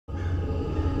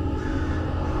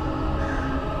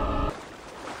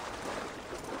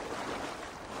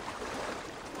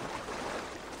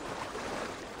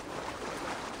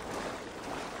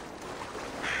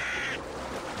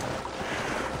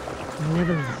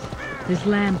malevolence. This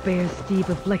land bears deep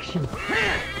affliction.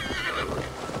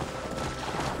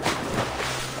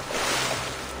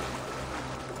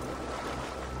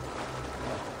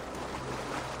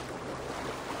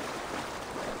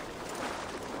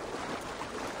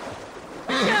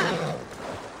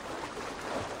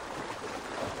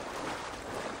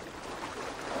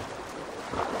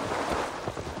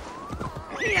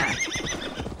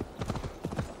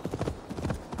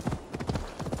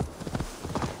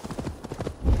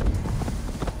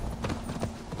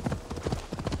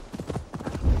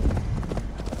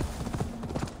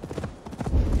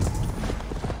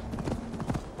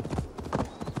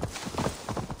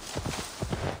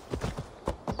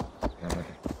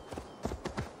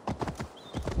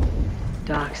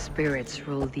 Dark spirits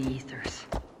rule the ethers.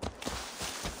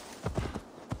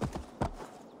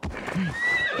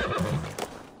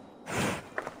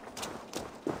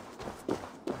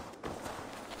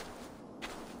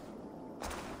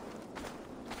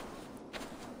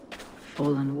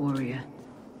 Fallen warrior,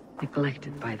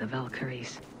 neglected by the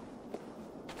Valkyries.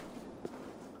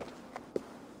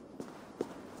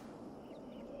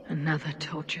 Another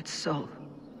tortured soul.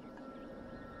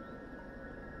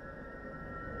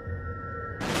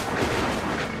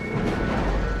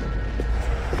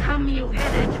 Come you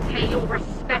hither to pay your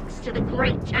respects to the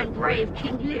great and brave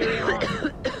King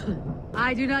Lerion.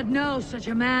 I do not know such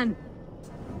a man.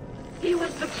 He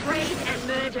was betrayed and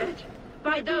murdered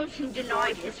by those who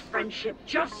denied his friendship,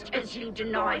 just as you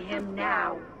deny him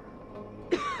now.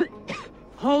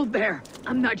 Hold there!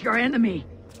 I'm not your enemy!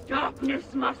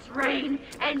 Darkness must reign,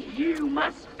 and you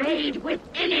must fade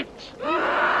within it!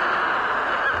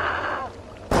 Not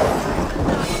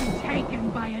be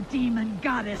taken by a demon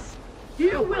goddess!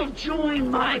 You will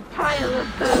join my pile of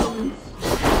bones!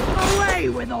 Away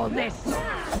with all this!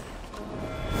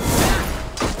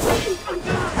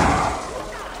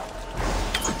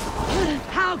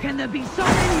 How can there be so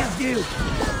many of you?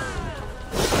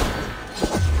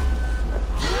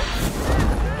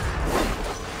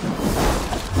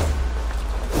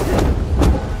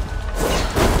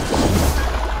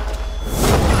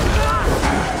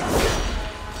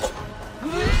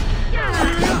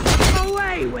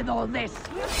 Away with all this!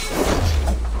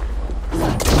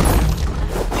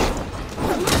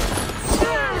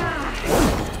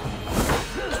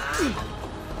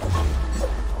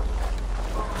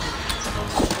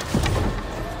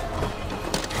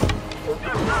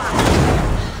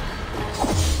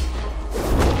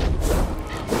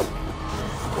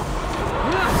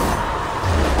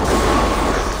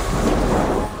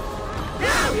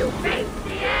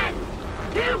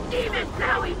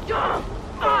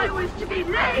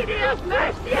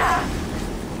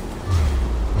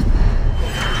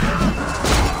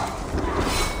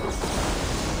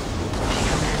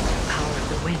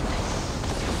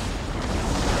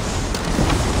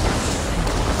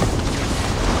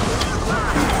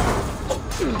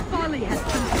 Folly has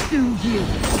consumed you.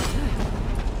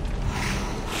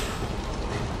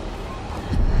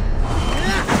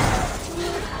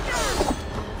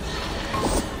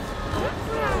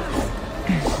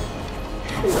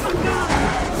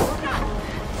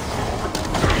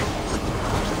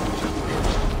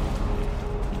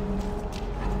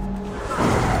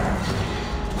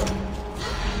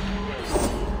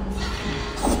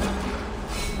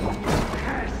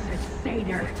 Cursed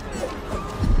satyr.